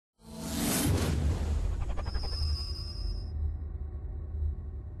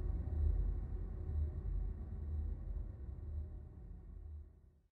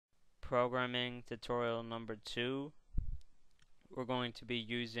programming tutorial number 2. We're going to be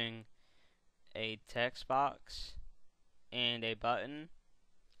using a text box and a button.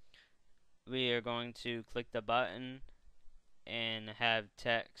 We are going to click the button and have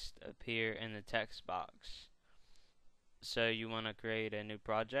text appear in the text box. So you want to create a new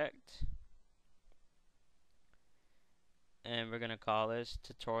project, and we're going to call this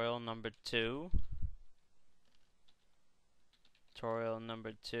tutorial number 2. Tutorial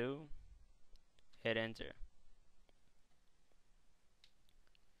number 2. Hit enter.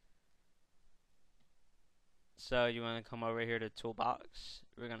 So you want to come over here to toolbox.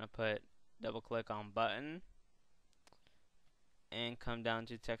 We're going to double click on button and come down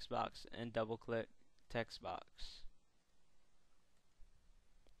to text box and double click text box.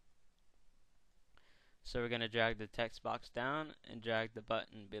 So we're going to drag the text box down and drag the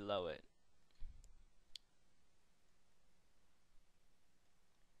button below it.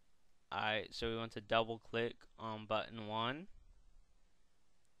 Alright, so we want to double click on button 1,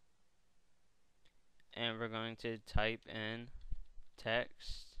 and we're going to type in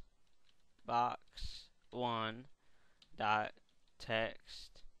text box 1 dot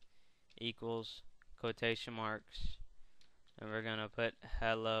text equals quotation marks, and we're going to put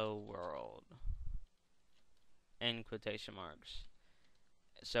hello world in quotation marks.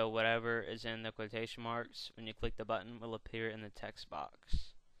 So whatever is in the quotation marks, when you click the button, will appear in the text box.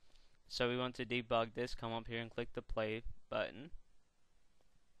 So we want to debug this. Come up here and click the play button.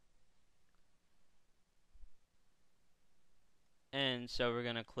 And so we're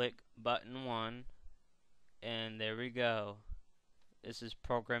going to click button 1, and there we go. This is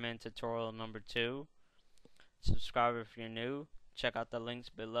programming tutorial number 2. Subscribe if you're new. Check out the links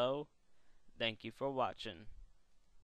below. Thank you for watching.